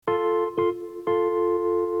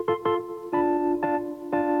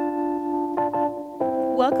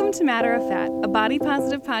Welcome to Matter of Fat, a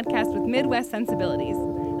body-positive podcast with Midwest sensibilities.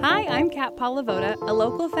 Hi, I'm Kat Palavoda, a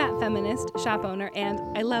local fat feminist, shop owner, and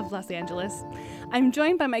I love Los Angeles. I'm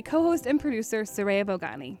joined by my co-host and producer, Soraya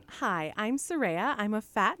Bogani. Hi, I'm Soraya. I'm a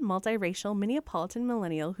fat, multiracial Minneapolitan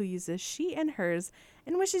millennial who uses she and hers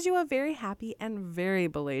and wishes you a very happy and very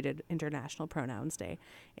belated International Pronouns Day.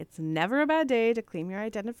 It's never a bad day to claim your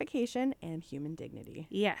identification and human dignity.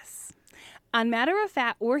 Yes. On Matter of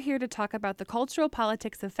Fat, we're here to talk about the cultural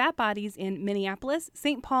politics of fat bodies in Minneapolis,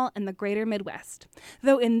 St. Paul, and the greater Midwest.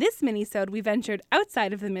 Though in this mini-sode, we ventured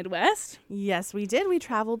outside of the Midwest. Yes, we did. We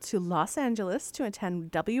traveled to Los Angeles to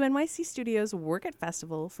attend WNYC Studios' Work It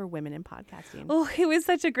Festival for Women in Podcasting. Oh, it was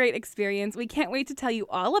such a great experience. We can't wait to tell you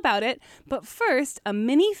all about it. But first, a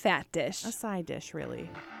mini fat dish. A side dish, really.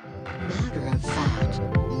 Matter of Fat.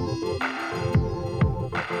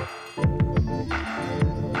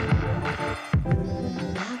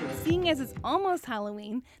 Seeing as it's almost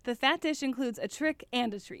Halloween, the fat dish includes a trick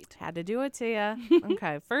and a treat. Had to do it to you.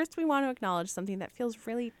 Okay, first we want to acknowledge something that feels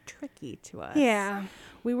really tricky to us. Yeah.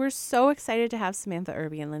 We were so excited to have Samantha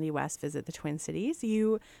Irby and Lindy West visit the Twin Cities.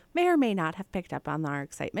 You may or may not have picked up on our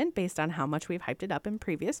excitement based on how much we've hyped it up in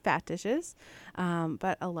previous fat dishes.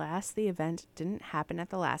 But alas, the event didn't happen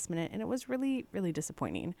at the last minute, and it was really, really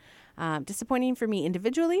disappointing. Disappointing for me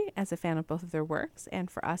individually as a fan of both of their works,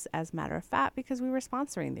 and for us as Matter of Fat because we were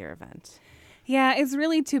sponsoring their event. Yeah, it's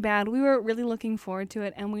really too bad. We were really looking forward to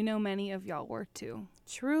it, and we know many of y'all were too.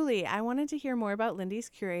 Truly, I wanted to hear more about Lindy's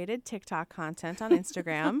curated TikTok content on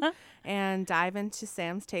Instagram and dive into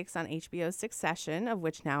Sam's takes on HBO's Succession, of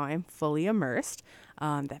which now I'm fully immersed.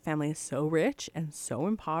 That family is so rich and so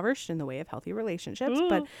impoverished in the way of healthy relationships,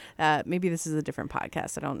 but maybe this is a different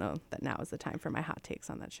podcast. I don't know that now is the time for my hot takes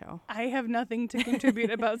on that show. I have nothing to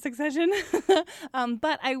contribute about Succession,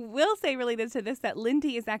 but I will say related to this that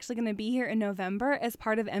Lindy is actually going to be here in November as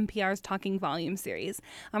part of NPR's Talking Volume series.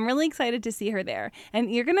 I'm really excited to see her there.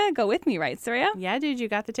 And you're going to go with me, right, Soraya? Yeah, dude, you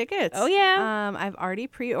got the tickets. Oh, yeah. I've already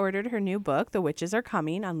pre-ordered her new book, The Witches Are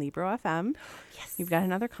Coming, on Libro FM. Yes. You've got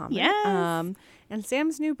another comment. Yes. And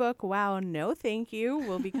Sam's new book, Wow, No Thank You,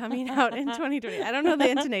 will be coming out in 2020. I don't know the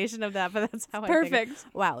intonation of that, but that's how I think Perfect. it.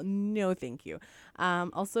 Wow, no thank you.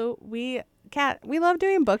 Also, Kat, we love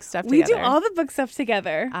doing book stuff We together. do all the book stuff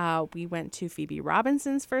together. We went to Phoebe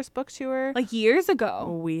Robinson's first book tour. Like years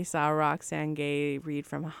ago. We saw Roxane Gay read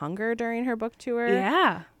from Hunger during her book tour.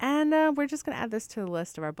 Yeah. And we're just going to add this to the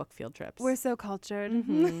list of our book field trips. We're so cultured.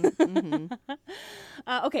 Mm-hmm.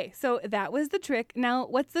 Okay, so that was the trick. Now,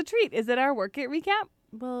 what's the treat? Is it our Work It recap?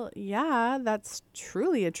 Well, yeah, that's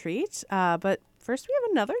truly a treat. But first we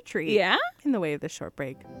have another treat. Yeah? In the way of this short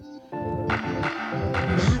break.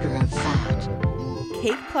 Matter of Fat.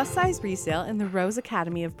 Cake Plus Size Resale and the Rose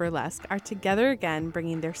Academy of Burlesque are together again,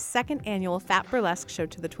 bringing their second annual Fat Burlesque show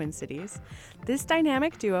to the Twin Cities. This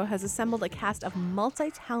dynamic duo has assembled a cast of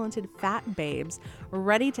multi-talented fat babes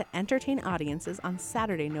ready to entertain audiences on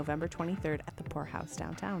Saturday, November 23rd at the Poorhouse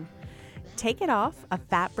downtown. Take It Off, a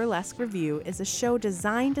fat burlesque review, is a show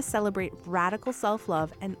designed to celebrate radical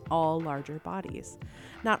self-love and all larger bodies.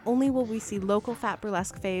 Not only will we see local fat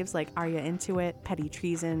burlesque faves like Arya Intuit, Petty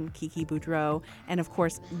Treason, Kiki Boudreau, and of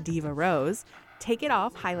course Diva Rose, Take It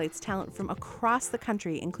Off highlights talent from across the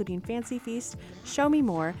country, including Fancy Feast, Show Me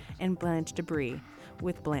More, and Blanche Debris,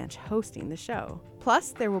 with Blanche hosting the show.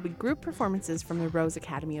 Plus, there will be group performances from the Rose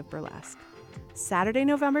Academy of Burlesque. Saturday,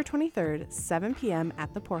 November 23rd, 7 p.m.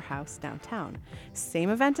 at the Poorhouse downtown. Same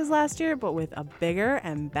event as last year, but with a bigger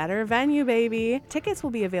and better venue, baby. Tickets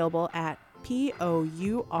will be available at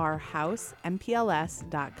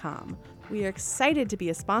pourhousempls.com. We are excited to be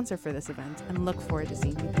a sponsor for this event and look forward to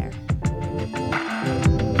seeing you there.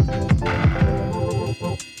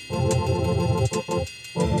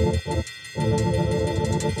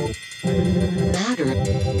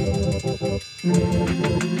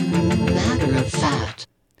 Matter of Fat.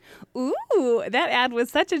 Ooh, that ad was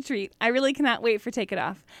such a treat. I really cannot wait for Take It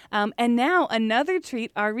Off. And now another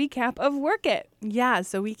treat, our recap of Work It. Yeah,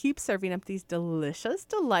 so we keep serving up these delicious,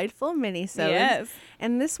 delightful mini-sodes. Yes.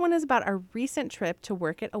 And this one is about our recent trip to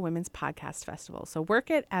Work It, a women's podcast festival. So Work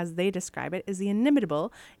It, as they describe it, is the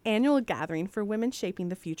inimitable annual gathering for women shaping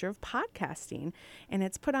the future of podcasting. And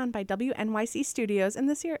it's put on by WNYC Studios, and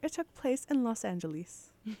this year it took place in Los Angeles.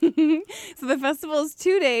 So the festival is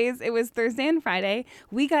 2 days. It was Thursday and Friday.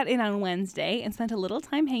 We got in on Wednesday and spent a little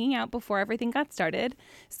time hanging out before everything got started.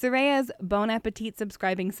 Soraya's Bon Appetit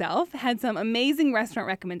subscribing self had some amazing restaurant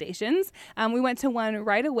recommendations. We went to one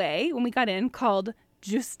right away when we got in called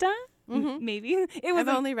Justa. Maybe. It was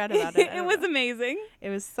I've only read about it. I It don't was know. amazing. It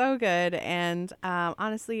was so good. And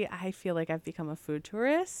honestly, I feel like I've become a food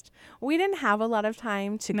tourist. We didn't have a lot of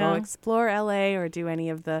time to go No. explore LA or do any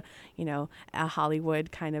of the,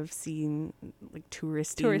 Hollywood kind of scene, like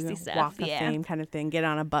touristy stuff, walk of yeah. fame kind of thing. Get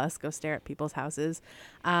on a bus, go stare at people's houses.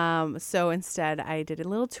 So instead, I did a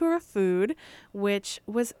little tour of food, which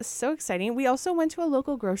was so exciting. We also went to a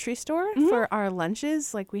local grocery store for our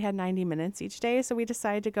lunches. Like we had 90 minutes each day. So we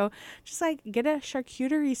decided to go just like get a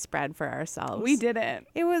charcuterie spread for ourselves. We did it.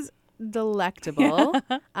 It was delectable.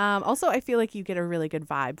 Also, I feel like you get a really good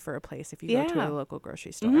vibe for a place if you go to Yeah. a local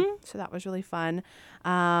grocery store. So that was really fun.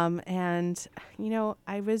 And,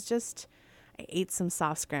 I ate some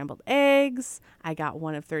soft scrambled eggs. I got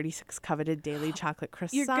one of 36 coveted daily chocolate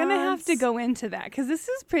croissants. You're going to have to go into that because this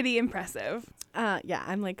is pretty impressive. Yeah,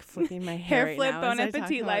 I'm like flicking my hair Hair right flip, now Bon as I talk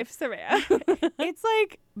Appetit about life, Soraya. It's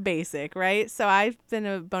like basic, right? So I've been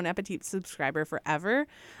a Bon Appetit subscriber forever.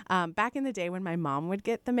 Back in the day when my mom would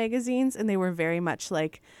get the magazines, and they were very much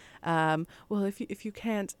like, well, if you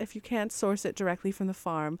can't source it directly from the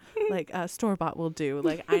farm, like store bought will do,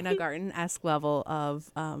 like Ina Garten-esque level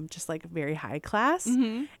of just like very high class.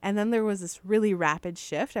 And then there was this really rapid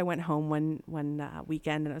shift. I went home one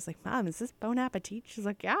weekend and I was like, Mom, is this Bon Appetit? She's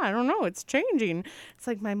like, yeah, I don't know, it's changing. It's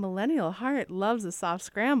like my millennial heart loves a soft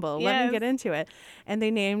scramble. Let me Yes. get into it. And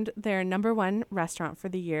they named their #1 restaurant for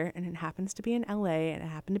the year, and it happens to be in LA, and it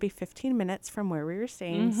happened to be 15 minutes from where we were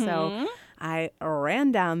staying. So I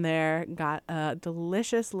ran down there, got a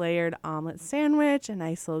delicious layered omelet sandwich, a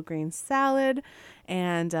nice little green salad,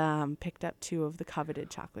 and picked up 2 of the coveted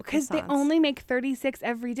chocolate Because they croissants. only make 36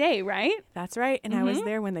 every day, right? That's right. And I was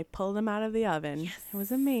there when they pulled them out of the oven. It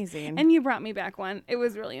was amazing. And you brought me back one. It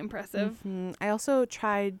was really impressive. I also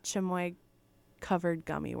tried chamoy covered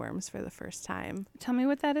gummy worms for the first time. Tell me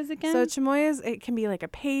what that is again. So chamoy it can be like a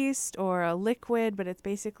paste or a liquid, but it's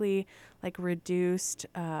basically like reduced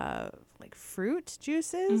like fruit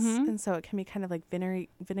juices, and so it can be kind of like vinegary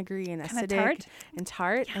and Kinda acidic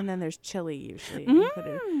tart? and then there's chili usually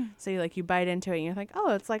included. So you bite into it and you're like,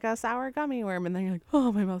 oh, it's like a sour gummy worm, and then you're like,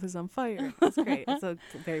 oh, my mouth is on fire. It's great. It's a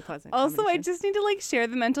very pleasant. Also, I combination. just need to like share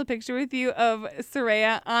the mental picture with you of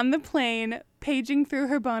Soraya on the plane paging through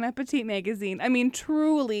her Bon Appetit magazine. I mean,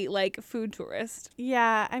 truly like food tourist.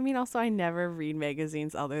 Yeah, I mean, also I never read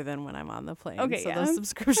magazines other than when I'm on the plane. Okay, so yeah. those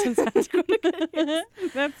subscriptions have to go to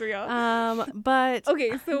That's real. but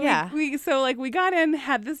Okay, so yeah. we got in,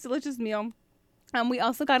 had this delicious meal. We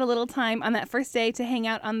also got a little time on that first day to hang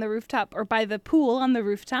out on the rooftop or by the pool on the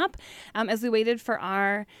rooftop as we waited for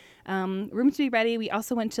our room to be ready. We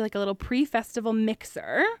also went to like a little pre-festival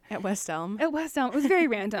mixer at West Elm. at West Elm. It was very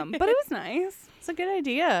random, but it was nice. It's a good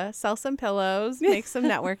idea. Sell some pillows, make some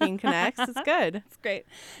networking connects. It's good. It's great.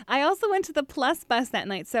 I also went to the Plus Bus that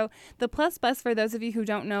night. So the Plus Bus, for those of you who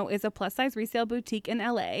don't know, is a plus size resale boutique in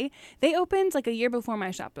LA. They opened like a year before my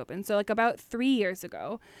shop opened. So like about 3 years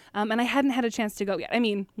ago. And I hadn't had a chance to go yet. I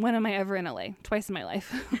mean, when am I ever in LA? Twice in my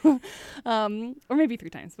life. Or maybe 3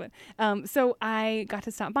 times. But so I got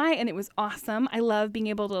to stop by and it was awesome. I love being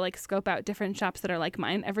able to like scope out different shops that are like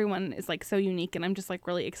mine. Everyone is like so unique and I'm just like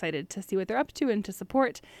really excited to see what they're up to and to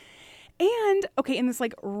support. And, okay, in this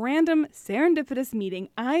like random serendipitous meeting,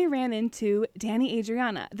 I ran into Danny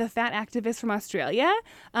Adriana, the fat activist from Australia,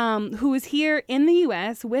 who is here in the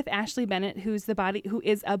U.S. with Ashley Bennett, who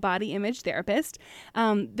is a body image therapist.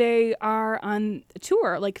 They are on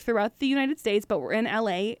tour like throughout the United States, but we're in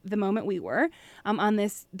L.A. the moment we were on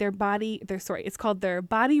this, it's called their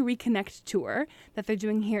Body Reconnect tour that they're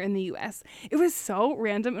doing here in the U.S. It was so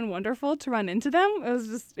random and wonderful to run into them.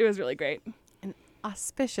 It was really great.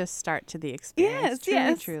 Auspicious start to the experience.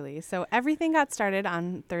 Truly. So everything got started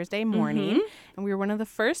on Thursday morning, and we were one of the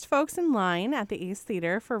first folks in line at the Ace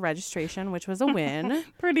Theater for registration, which was a win.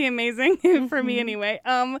 Pretty amazing for me anyway.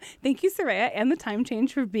 Thank you, Soraya, and the time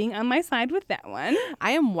change for being on my side with that one.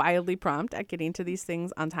 I am wildly prompt at getting to these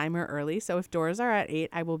things on time or early, so if doors are at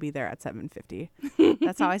 8, I will be there at 7:50.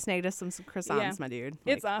 That's how I snagged us some croissants, my dude.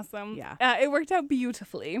 It's awesome. yeah. It worked out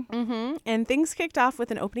beautifully. And things kicked off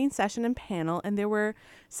with an opening session and panel, and there were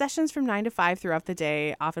sessions from 9 to 5 throughout the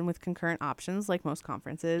day, often with concurrent options like most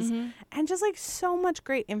conferences, and just like so much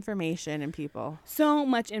great information and people. So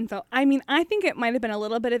much info. I mean, I think it might have been a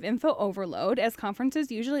little bit of info overload, as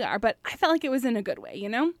conferences usually are, but I felt like it was in a good way, you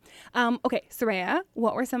know? Okay, Soraya,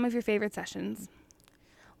 what were some of your favorite sessions?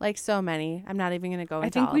 Like so many. I'm not even going to go into I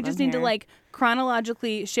think all we of just them need to here. like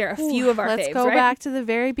chronologically share a few of our Let's faves, go right? back to the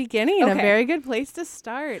very beginning. A Okay. very good place to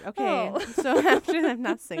start. Okay. Oh. So after I'm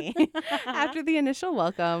not singing. After the initial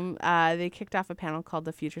welcome, they kicked off a panel called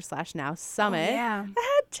the Future/Now Summit. Oh, yeah.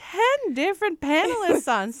 That had 10 different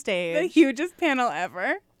panelists on The stage. hugest panel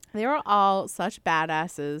ever. They were all such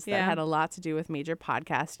badasses that Yeah. had a lot to do with major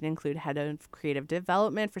podcasting, include head of creative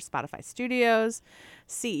development for Spotify Studios,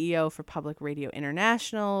 CEO for Public Radio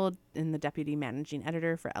International, and the deputy managing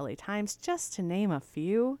editor for LA Times, just to name a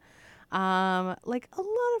few. Like a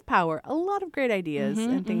lot of power, a lot of great ideas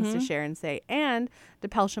and things to share and say. And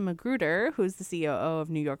DePelsha Magruder, who's the COO of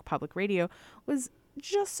New York Public Radio, was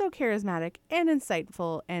just so charismatic and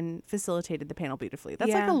insightful and facilitated the panel beautifully.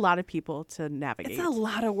 That's like Yeah. a lot of people to navigate. It's a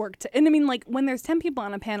lot of work to, and I mean, like when there's 10 people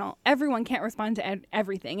on a panel, everyone can't respond to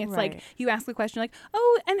everything. It's like Right. you ask the question, like,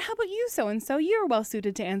 oh, and how about you, so and so? You're well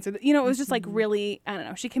suited to answer. You know, it was just like really, I don't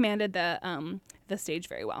know. She commanded the stage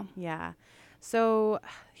very well. Yeah. So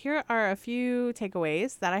here are a few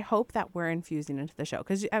takeaways that I hope that we're infusing into the show.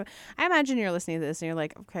 Because I imagine you're listening to this and you're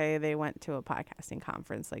like, okay, they went to a podcasting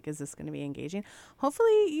conference. Like, is this going to be engaging?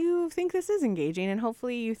 Hopefully you think this is engaging, and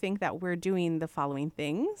hopefully you think that we're doing the following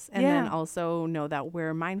things, and then Yeah. also know that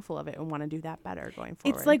we're mindful of it and want to do that better going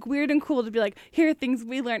forward. It's like weird and cool to be like, here are things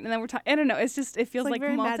we learned, and then we're talking. I don't know. It's just, it feels like like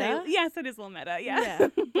very multi. meta. Yes, it is a little meta. Yeah. Yeah.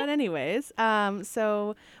 But anyways,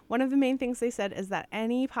 so one of the main things they said is that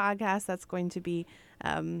any podcast that's going to be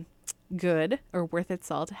good or worth its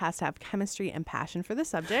salt has to have chemistry and passion for the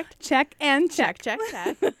subject. Check and check. Check.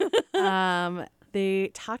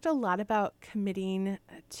 They talked a lot about committing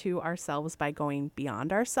to ourselves by going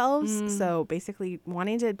beyond ourselves. So basically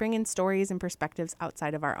wanting to bring in stories and perspectives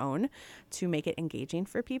outside of our own to make it engaging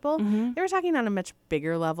for people. They were talking on a much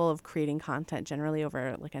bigger level of creating content generally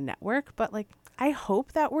over like a network. But like, I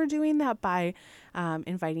hope that we're doing that by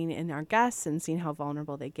inviting in our guests and seeing how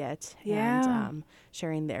vulnerable they get and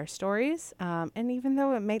sharing their stories. And even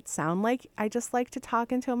though it might sound like I just like to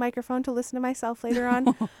talk into a microphone to listen to myself later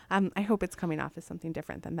on, I hope it's coming off as something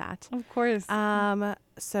different than that. Of course.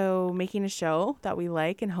 So making a show that we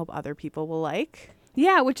like and hope other people will like.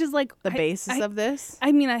 Yeah, which is like The basis of this.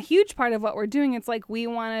 I mean, a huge part of what we're doing, it's like we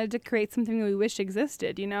wanted to create something that we wish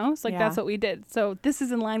existed, you know? It's like that's what we did. So this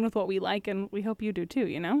is in line with what we like, and we hope you do too,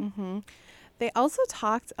 you know? They also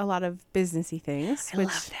talked a lot of businessy things, I which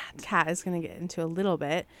love that. Kat is going to get into a little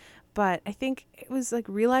bit. But I think it was like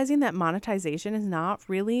realizing that monetization is not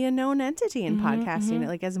really a known entity in podcasting.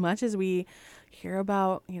 Like as much as we hear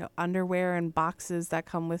about, you know, underwear and boxes that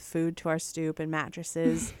come with food to our stoop and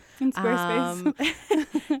mattresses. In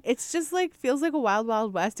Squarespace. It's just like feels like a wild,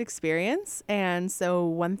 wild west experience. And so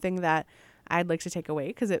one thing that I'd like to take away,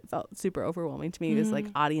 because it felt super overwhelming to me, is like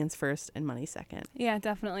audience first and money second. Yeah,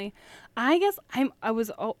 definitely. I guess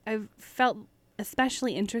I've felt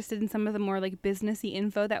especially interested in some of the more like businessy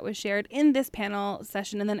info that was shared in this panel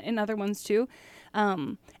session and then in other ones too.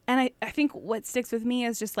 And I think what sticks with me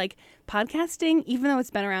is just like podcasting, even though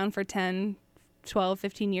it's been around for 10, 12,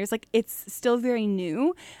 15 years, like it's still very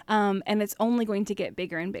new, and it's only going to get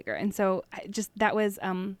bigger and bigger. And so that was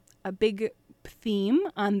a big theme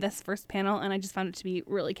on this first panel, and I just found it to be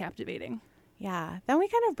really captivating. Yeah. Then we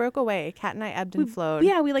kind of broke away. Kat and I ebbed and flowed.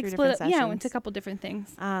 Yeah, we like through split up. different Yeah, went to a sessions. couple different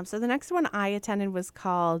things. So the next one I attended was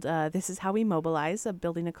called This Is How We Mobilize,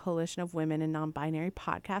 Building a Coalition of Women and Non-Binary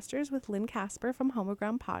Podcasters with Lynn Casper from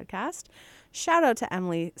Homoground Podcast. Shout out to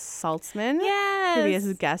Emily Saltzman, previous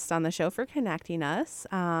Yes. guest on the show, for connecting us.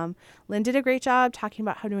 Lynn did a great job talking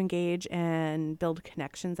about how to engage and build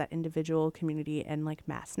connections at individual, community, and like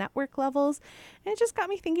mass network levels. And it just got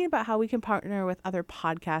me thinking about how we can partner with other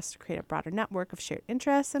podcasts to create a broader network of shared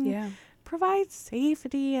interests and provide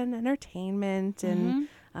safety and entertainment and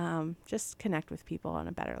just connect with people on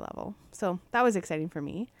a better level. So that was exciting for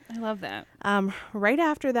me. I love that. Right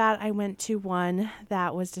after that, I went to one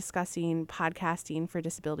that was discussing podcasting for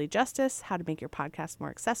disability justice, how to make your podcast more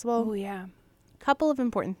accessible. Oh, yeah. Couple of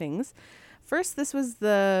important things. First, this was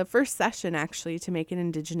the first session, actually, to make an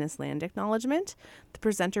Indigenous land acknowledgement. The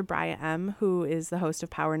presenter, Bria M., who is the host of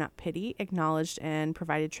Power Not Pity, acknowledged and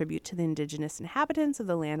provided tribute to the Indigenous inhabitants of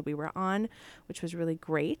the land we were on, which was really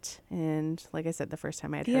great. And like I said, the first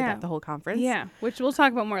time I had heard that the whole conference. Yeah, which we'll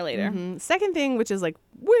talk about more later. Second thing, which is like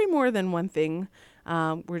way more than one thing,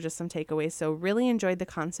 were just some takeaways. So really enjoyed the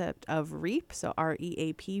concept of REAP, so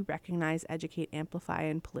REAP, recognize, educate, amplify,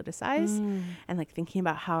 and politicize, and like thinking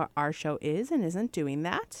about how our show is and isn't doing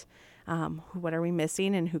that. What are we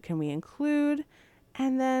missing and who can we include?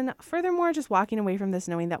 And then furthermore, just walking away from this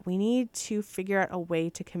knowing that we need to figure out a way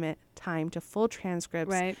to commit time to full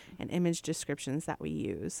transcripts Right. and image descriptions that we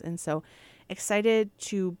use. And so excited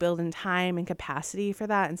to build in time and capacity for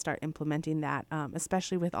that and start implementing that,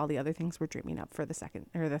 especially with all the other things we're dreaming up for the second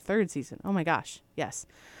or the third season. Oh my gosh. Yes.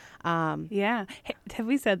 Yeah. Hey, have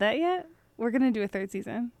we said that yet? We're going to do a third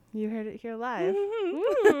season. You heard it here live.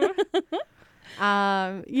 Ooh.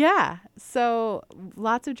 Yeah. So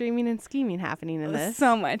lots of dreaming and scheming happening in this.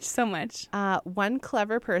 So much. One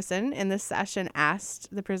clever person in this session asked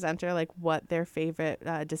the presenter like what their favorite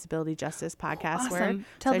disability justice podcasts were. Awesome.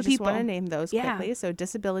 Tell so the I just people. want to name those Yeah. quickly. So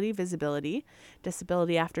Disability Visibility,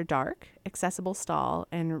 Disability After Dark, Accessible Stall,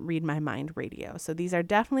 and Read My Mind Radio. So these are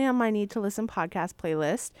definitely on my Need to Listen podcast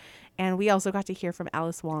playlist. And we also got to hear from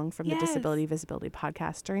Alice Wong from the Yes. Disability Visibility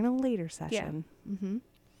podcast during a later session. Mm-hmm.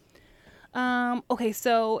 Okay,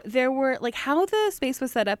 so there were like how the space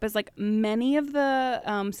was set up is like many of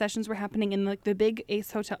the sessions were happening in like the Big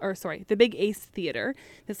Ace Hotel, or sorry, the Big Ace Theater,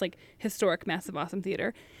 this like historic, massive, awesome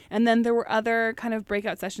theater. And then there were other kind of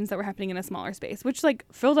breakout sessions that were happening in a smaller space, which like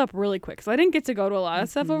filled up really quick. So I didn't get to go to a lot of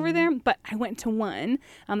stuff over there, but I went to one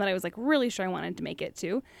that I was like really sure I wanted to make it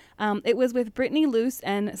to. It was with Brittany Luce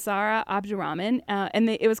and Sarah Abdurrahman, and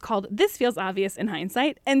it was called This Feels Obvious in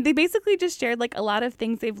Hindsight. And they basically just shared like a lot of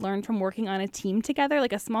things they've learned from working on a team together,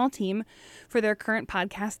 like a small team for their current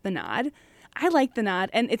podcast, The Nod. I like The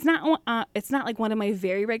Nod, and it's not like one of my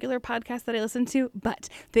very regular podcasts that I listen to, but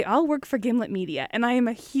they all work for Gimlet Media, and I am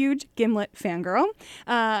a huge Gimlet fangirl.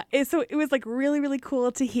 So it was like really, really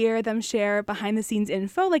cool to hear them share behind the scenes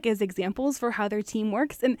info, like as examples for how their team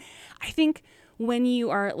works. And I think when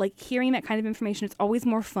you are like hearing that kind of information, it's always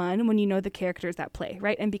more fun when you know the characters that play,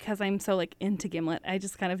 right? And because I'm so like into Gimlet, I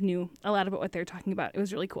just kind of knew a lot about what they're talking about. It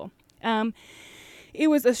was really cool. It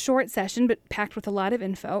was a short session, but packed with a lot of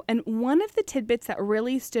info. And one of the tidbits that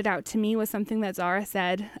really stood out to me was something that Zara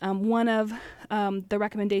said. One of the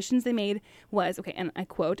recommendations they made was, okay, and I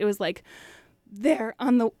quote, it was like, there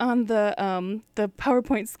on the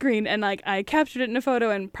PowerPoint screen, and like I captured it in a photo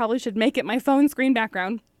and probably should make it my phone screen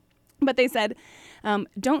background. But they said,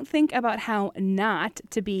 don't think about how not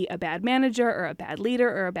to be a bad manager or a bad leader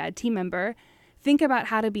or a bad team member. Think about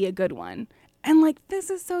how to be a good one. And like,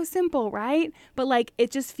 this is so simple, right? But like,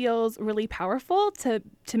 it just feels really powerful to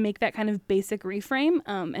make that kind of basic reframe.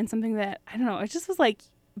 And something that, I don't know, it just was like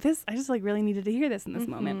this, I just like really needed to hear this in this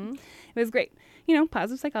moment. It was great. You know,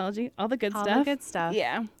 positive psychology, all the good All stuff. the good stuff.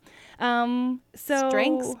 Yeah. So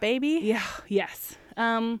Strengths, baby. Yeah. Yes.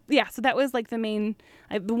 So that was like the main,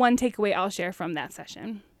 the one takeaway I'll share from that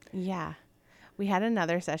session. Yeah. We had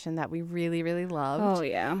another session that we really, really loved. Oh,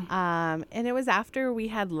 yeah. And it was after we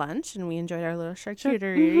had lunch and we enjoyed our little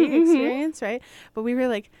charcuterie experience, right? But we were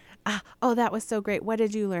like, oh, that was so great. What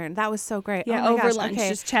did you learn? That was so great. Yeah, oh my over gosh, lunch, okay.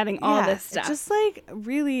 just chatting all this stuff. Just like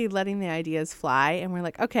really letting the ideas fly. And we're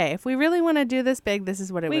like, okay, if we really want to do this big, this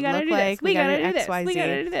is what it would look like. We gotta do this. XYZ. We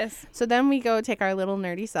gotta do this. So then we go take our little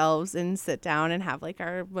nerdy selves and sit down and have like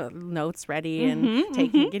our notes ready and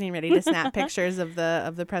getting ready to snap pictures of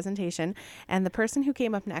the presentation. And the person who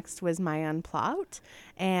came up next was Mayan Plout,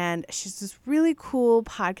 and she's this really cool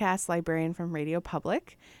podcast librarian from Radio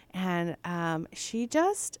Public. And she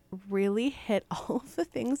just really hit all of the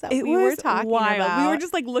things that we were talking about. We were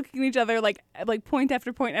just like looking at each other like point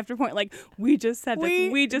after point after point. Like, we just said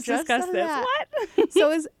this. We just discussed this. What?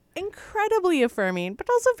 So it was incredibly affirming, but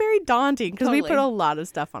also very daunting because we put a lot of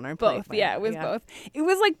stuff on our plate. Both. Yeah, it was both. It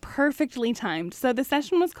was like perfectly timed. So the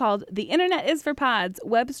session was called The Internet is for Pods,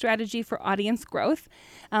 Web Strategy for Audience Growth.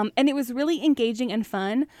 And it was really engaging and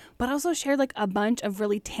fun, but also shared like a bunch of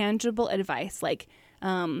really tangible advice. Like,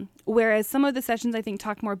 whereas some of the sessions I think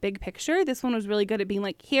talk more big picture, this one was really good at being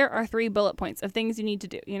like, here are 3 bullet points of things you need to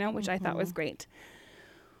do, you know, which I thought was great.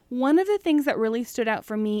 One of the things that really stood out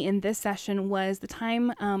for me in this session was the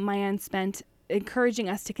time Mayan spent encouraging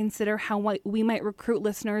us to consider how we might recruit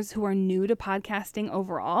listeners who are new to podcasting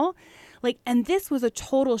overall. Like, and this was a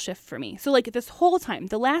total shift for me. So like this whole time,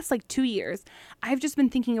 the last like 2 years, I've just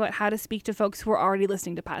been thinking about how to speak to folks who are already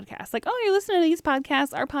listening to podcasts. Like, oh, you're listening to these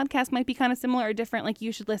podcasts. Our podcast might be kind of similar or different. Like,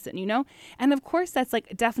 you should listen, you know? And of course, that's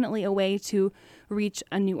like definitely a way to reach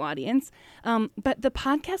a new audience. But the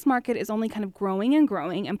podcast market is only kind of growing and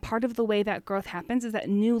growing. And part of the way that growth happens is that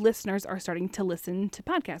new listeners are starting to listen to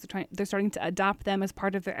podcasts. They're starting to adopt them as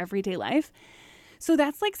part of their everyday life. So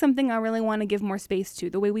that's like something I really want to give more space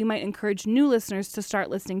to, the way we might encourage new listeners to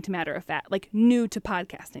start listening to Matter of Fact, like new to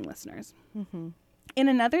podcasting listeners. In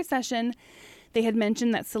another session, they had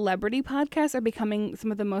mentioned that celebrity podcasts are becoming some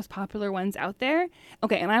of the most popular ones out there.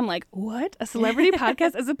 Okay, and I'm like, what? A celebrity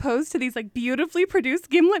podcast as opposed to these like beautifully produced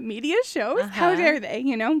Gimlet Media shows? How dare they,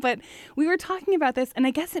 you know? But we were talking about this, and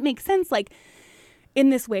I guess it makes sense, like, in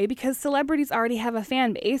this way, because celebrities already have a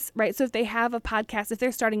fan base, right? So if they have a podcast, if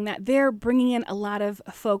they're starting that, they're bringing in a lot of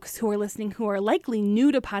folks who are listening who are likely new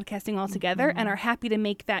to podcasting altogether and are happy to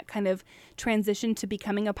make that kind of transition to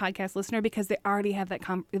becoming a podcast listener because they already have that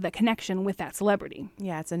that connection with that celebrity.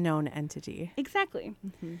 Yeah, it's a known entity. Exactly.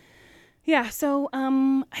 Yeah, so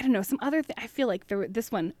I don't know, some other I feel like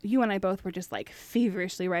this one, you and I both were just like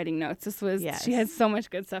feverishly writing notes. This was, she had so much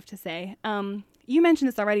good stuff to say. You mentioned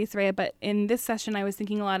this already, Saraya, but in this session I was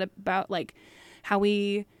thinking a lot about like how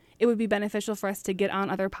it would be beneficial for us to get on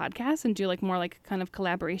other podcasts and do like more like kind of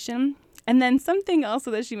collaboration. And then something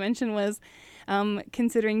also that she mentioned was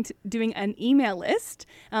considering doing an email list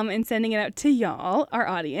and sending it out to y'all, our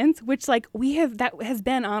audience, which like that has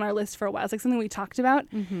been on our list for a while. It's like something we talked about.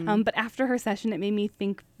 But after her session, it made me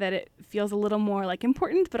think that it feels a little more like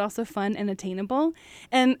important, but also fun and attainable.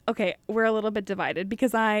 And okay, we're a little bit divided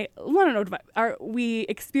because I want to know, we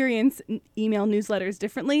experience email newsletters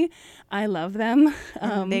differently. I love them.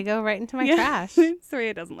 They go right into my trash. Sorry,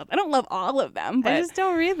 I don't love all of them, but I just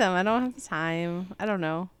don't read them. I don't have the time. I don't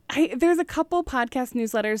know. There's a couple podcast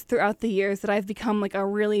newsletters throughout the years that I've become like a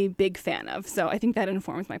really big fan of. So I think that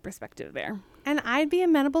informs my perspective there. And I'd be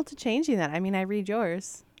amenable to changing that. I mean, I read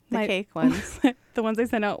yours, the cake ones. The ones I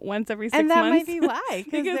send out once every 6 months. And that might be why.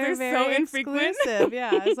 Because they're very so infrequent. exclusive.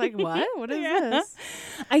 Yeah, it's like, what? What is this?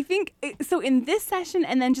 I think, so in this session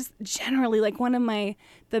and then just generally, like one of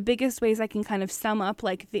the biggest ways I can kind of sum up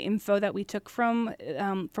like the info that we took from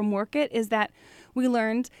Work It is that we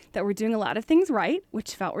learned that we're doing a lot of things right,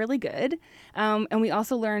 which felt really good. And we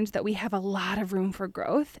also learned that we have a lot of room for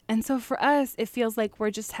growth. And so for us, it feels like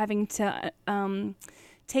we're just having to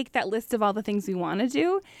take that list of all the things we want to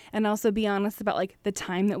do and also be honest about like the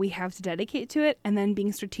time that we have to dedicate to it, and then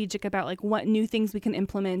being strategic about like what new things we can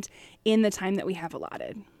implement in the time that we have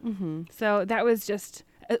allotted. So that was just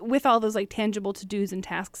with all those like tangible to-dos and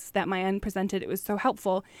tasks that Maayan presented, it was so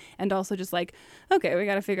helpful. And also just like, okay, we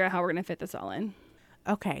got to figure out how we're going to fit this all in.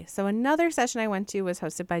 Okay, so another session I went to was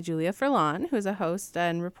hosted by Julia Furlan, who's a host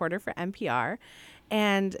and reporter for NPR.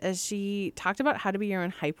 And she talked about how to be your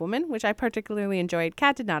own hype woman, which I particularly enjoyed.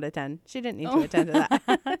 Kat did not attend. She didn't need to attend to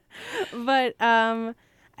that.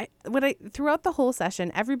 But throughout the whole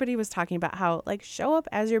session, everybody was talking about how like show up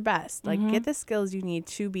as your best, like get the skills you need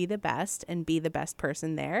to be the best and be the best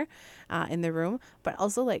person there in the room, but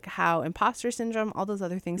also like how imposter syndrome, all those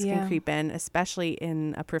other things can creep in, especially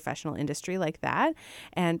in a professional industry like that.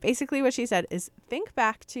 And basically what she said is think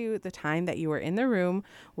back to the time that you were in the room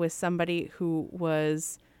with somebody who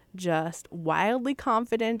was just wildly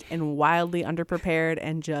confident and wildly underprepared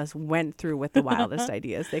and just went through with the wildest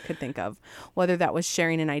ideas they could think of, whether that was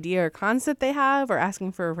sharing an idea or concept they have or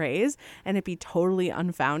asking for a raise and it be totally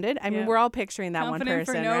unfounded. I mean, we're all picturing that confident one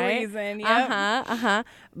person, for no right? reason. Yep.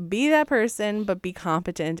 Be that person, but be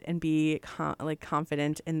competent and be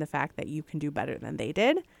confident in the fact that you can do better than they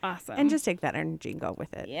did. Awesome. And just take that energy and go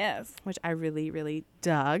with it. Yes. Which I really, really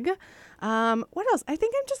dug. What else? I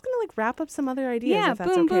think I'm just going to like wrap up some other ideas if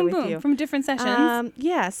that's okay with you. From different sessions.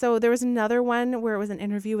 So there was another one where it was an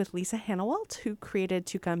interview with Lisa Hannawalt, who created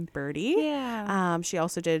Tuca and Birdie. Yeah. She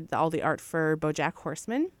also did all the art for BoJack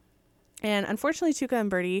Horseman. And unfortunately, Tuca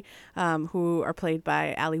and Birdie, who are played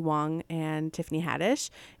by Ali Wong and Tiffany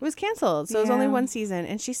Haddish, it was canceled. So it was only one season.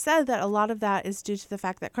 And she said that a lot of that is due to the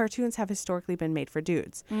fact that cartoons have historically been made for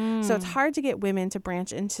dudes. So it's hard to get women to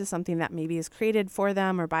branch into something that maybe is created for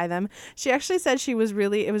them or by them. She actually said it was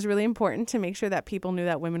really important to make sure that people knew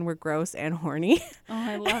that women were gross and horny. Oh,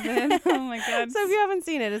 I love it. Oh, my God. So if you haven't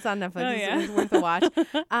seen it, it's on Netflix. Oh, yeah. It's worth a watch.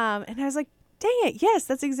 And I was like, dang it. Yes,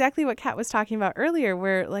 that's exactly what Kat was talking about earlier,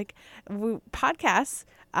 where like podcasts,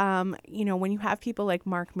 when you have people like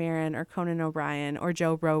Mark Maron or Conan O'Brien or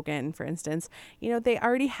Joe Rogan, for instance, they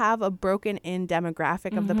already have a broken in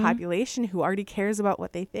demographic of the population who already cares about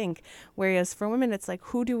what they think. Whereas for women, it's like,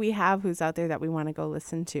 who do we have who's out there that we want to go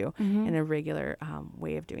listen to in a regular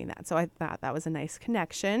way of doing that? So I thought that was a nice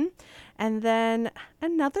connection. And then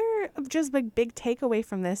another just like big takeaway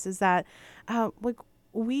from this is that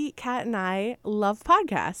Kat and I love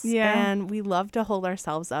podcasts. Yeah. And we love to hold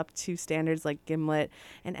ourselves up to standards like Gimlet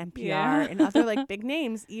and NPR Yeah. and other like big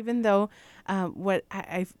names, even though what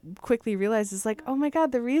I quickly realized is like, oh my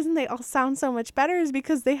God, the reason they all sound so much better is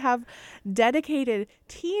because they have dedicated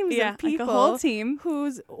teams Yeah, of people, like a whole team.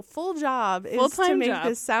 whose full job is to Full-time make job.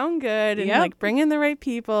 this sound good and Yep. like bring in the right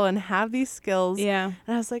people and have these skills. Yeah.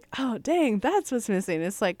 And I was like, oh, dang, that's what's missing.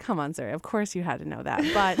 It's like, come on, Sarah. Of course you had to know that.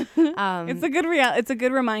 But It's a good it's a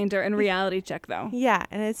good reminder and reality check though. yeah,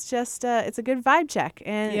 and it's just it's a good vibe check.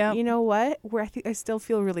 And Yep. you know what? I still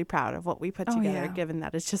feel really proud of what we put Oh, together, yeah. given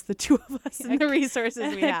that it's just the two of us and the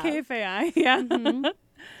resources we have. KFAI. Yeah.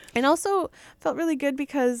 And also felt really good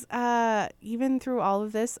because even through all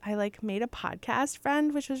of this, I like made a podcast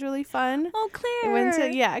friend, which was really fun. Oh, Claire. I went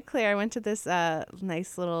to Claire. I went to this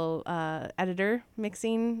nice little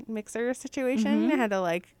mixer situation. I had to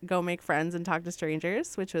like go make friends and talk to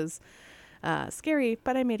strangers, which was scary,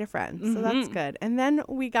 but I made a friend, so that's good. And then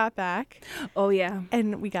we got back, Oh yeah.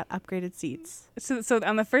 and we got upgraded seats. So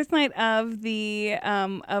on the first night of the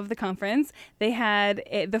conference, they had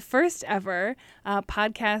the first ever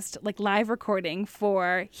podcast like live recording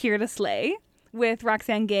for Here to Slay with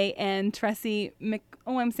Roxanne Gay and Tressie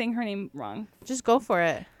I'm saying her name wrong. Just go for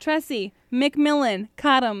it. Tressie McMillan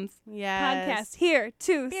Cottoms Yes. podcast Here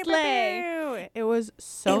to Pew, pew, Slay. pew. It was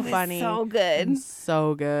so It was funny. so good. And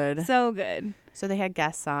so good. So good. So they had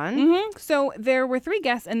guests on. So there were 3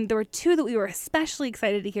 guests, and there were 2 that we were especially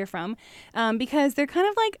excited to hear from because they're kind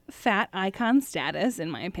of like fat icon status, in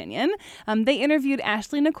my opinion. They interviewed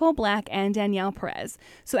Ashley Nicole Black and Danielle Perez.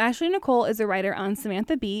 So Ashley Nicole is a writer on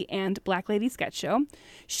Samantha Bee and Black Lady Sketch Show.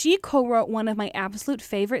 She co-wrote one of my absolute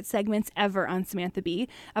favorite segments ever on Samantha Bee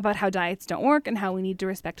about how diets don't work and how we need to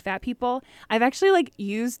respect fat people. I've actually like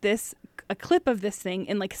used a clip of this thing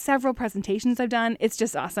in like several presentations I've done. It's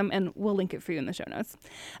just awesome, and we'll link it for you in the show notes.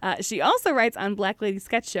 She also writes on Black Lady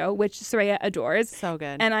Sketch Show, which Soraya adores. So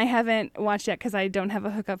good. And I haven't watched yet because I don't have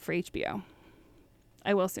a hookup for HBO.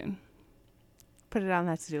 I will soon. Put it on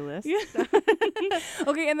that to-do list.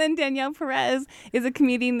 Okay, and then Danielle Perez is a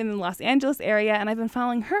comedian in the Los Angeles area, and I've been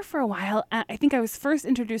following her for a while. I think I was first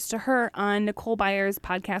introduced to her on Nicole Byer's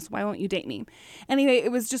podcast, Why Won't You Date Me? Anyway,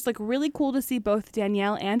 it was just like really cool to see both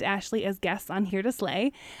Danielle and Ashley as guests on Here to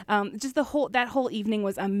Slay. Just that whole evening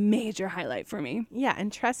was a major highlight for me. Yeah,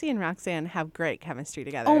 and Tressie and Roxanne have great chemistry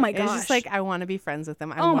together. Oh my It's gosh. just like I want to be friends with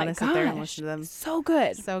them. I Oh want my to sit there and gosh. listen to them. So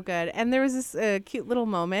good. So good. And there was this cute little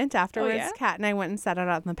moment afterwards. yeah? Kat and I went and sat out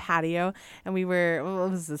on the patio, and it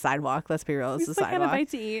was the sidewalk. Let's be real, it's the Just like had a sidewalk. bite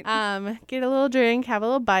to eat. Get a little drink, have a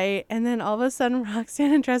little bite, and then all of a sudden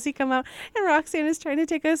Roxanne and Tressie come out, and Roxanne is trying to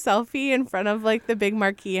take a selfie in front of like the big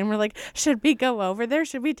marquee, and we're like, should we go over there?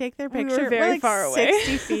 Should we take their We were picture? very like far away.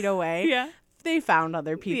 60 feet away. Yeah. They found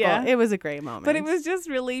other people. Yeah. It was a great moment. But it was just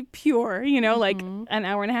really pure, like an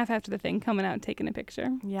hour and a half after the thing, coming out and taking a picture.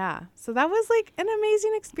 Yeah. So that was like an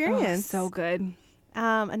amazing experience. Oh, so good.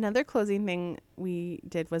 Another closing thing we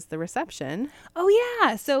did was the reception. Oh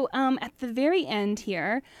yeah. So at the very end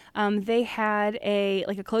here, they had a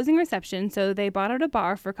closing reception. So they brought out a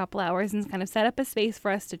bar for a couple hours and kind of set up a space for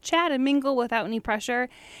us to chat and mingle without any pressure.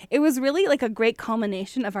 It was really like a great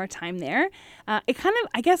culmination of our time there. It kind of,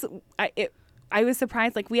 I guess, I was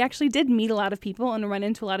surprised. Like we actually did meet a lot of people and run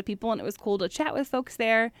into a lot of people, and it was cool to chat with folks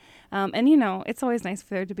there. And it's always nice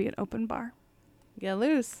for there to be an open bar. Get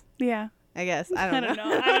loose, Yeah. I guess. I don't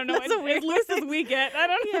know. I don't know. That's a weird as loose as we get. I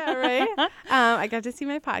don't know. Yeah, right. I got to see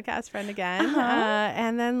my podcast friend again,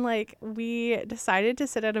 and then we decided to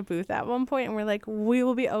sit at a booth at one point, and we're like, we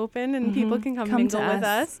will be open, and people can come mingle to with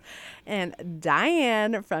us. us. And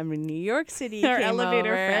Diane from New York City, Our came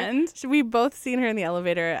elevator over. friend. We both seen her in the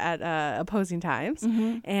elevator at opposing times,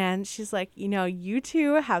 Mm-hmm. and she's like, you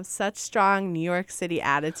two have such strong New York City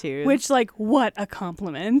attitudes. Which, what a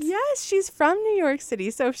compliment. Yes, she's from New York City,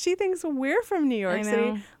 so if she thinks we're from New York I know.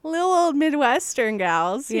 City, little old Midwestern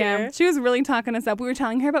gals Yeah, here. she was really talking us up. We were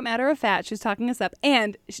telling her about Matter of Fat. She was talking us up.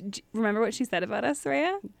 And remember what she said about us,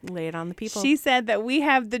 Soraya? Lay it on the people. She said that we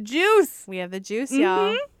have the juice. We have the juice,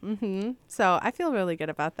 y'all. So I feel really good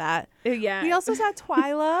about that. Yeah. We also saw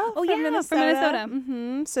Twyla from Minnesota. from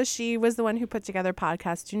Minnesota. So she was the one who put together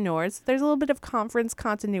Podcast Du Nord. So there's a little bit of conference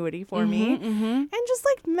continuity for me. And just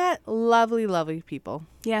met lovely, lovely people.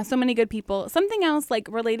 Yeah, so many good people. Something else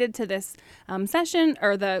related to this session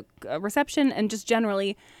or the reception and just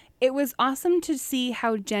generally, it was awesome to see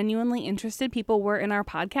how genuinely interested people were in our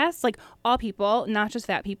podcast, all people, not just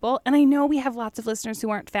fat people. And I know we have lots of listeners who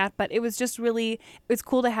aren't fat, but it was just really, it's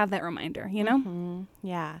cool to have that reminder,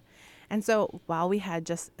 Yeah. And so while we had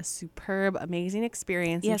just a superb, amazing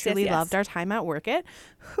experience and Yes, truly yes. loved our time at Work It,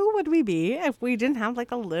 who would we be if we didn't have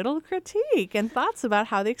like a little critique and thoughts about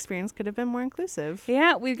how the experience could have been more inclusive?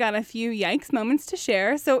 Yeah, we've got a few yikes moments to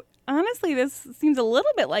share. So honestly, this seems a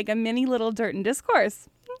little bit like a mini little Dirt and Discourse.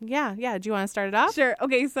 Yeah. Do you want to start it off? Sure.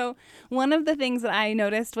 Okay, so one of the things that I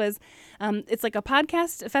noticed was it's like a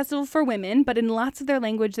podcast festival for women, but in lots of their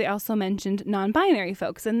language, they also mentioned non-binary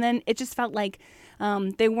folks. And then it just felt like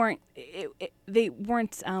they weren't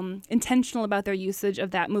intentional about their usage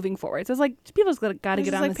of that moving forward. So it's like people just got to Just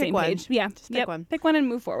get on like the pick same one. page. Yeah, Just pick one. Pick one and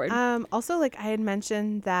move forward. Also, like I had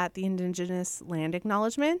mentioned that the Indigenous land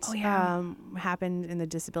acknowledgement happened in the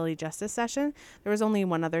disability justice session. There was only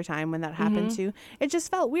one other time when that happened too. It just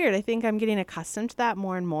felt weird. I think I'm getting accustomed to that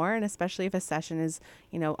more and more, and especially if a session is,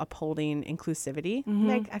 upholding inclusivity.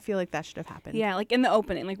 Like I feel like that should have happened. Yeah, like in the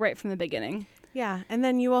opening, like right from the beginning. Yeah, and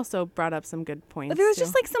then you also brought up some good points. But there was too.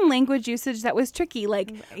 just like some language usage that was tricky,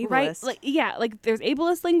 like Ableist. like there's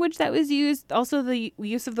ableist language that was used. Also, the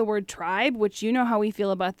use of the word tribe, which you know how we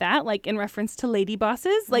feel about that, like in reference to lady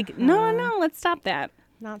bosses. Like no, let's stop that.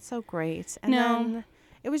 Not so great. And No. then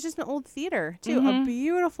it was just an old theater too, a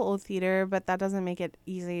beautiful old theater, but that doesn't make it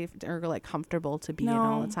easy or like comfortable to be in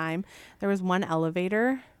all No. the time. There was one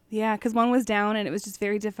elevator. Yeah, because one was down and it was just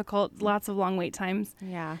very difficult. Lots of long wait times.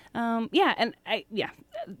 Yeah.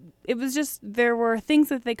 It was just, there were things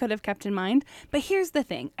that they could have kept in mind. But here's the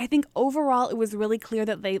thing. I think overall it was really clear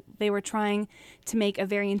that they were trying to make a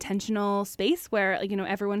very intentional space where,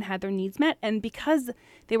 everyone had their needs met. And because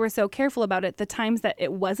they were so careful about it, the times that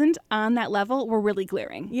it wasn't on that level were really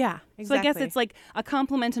glaring. Yeah, exactly. So I guess it's like a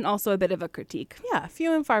compliment and also a bit of a critique. Yeah,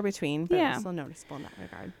 few and far between, but Yeah. still noticeable in that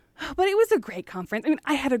regard. But it was a great conference. I mean,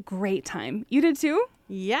 I had a great time. You did too?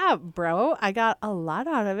 Yeah, bro. I got a lot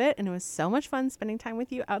out of it, and it was so much fun spending time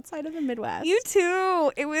with you outside of the Midwest. You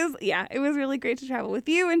too. It was really great to travel with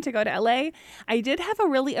you and to go to LA. I did have a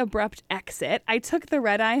really abrupt exit. I took the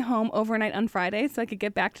red eye home overnight on Friday so I could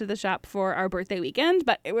get back to the shop for our birthday weekend,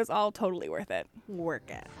 but it was all totally worth it.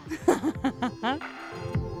 Work it.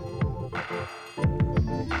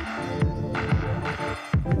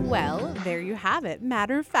 Well, there you have it.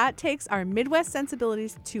 Matter of Fact takes our Midwest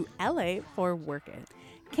sensibilities to LA for Work It.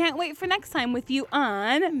 Can't wait for next time with you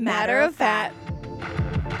on Matter of Fact.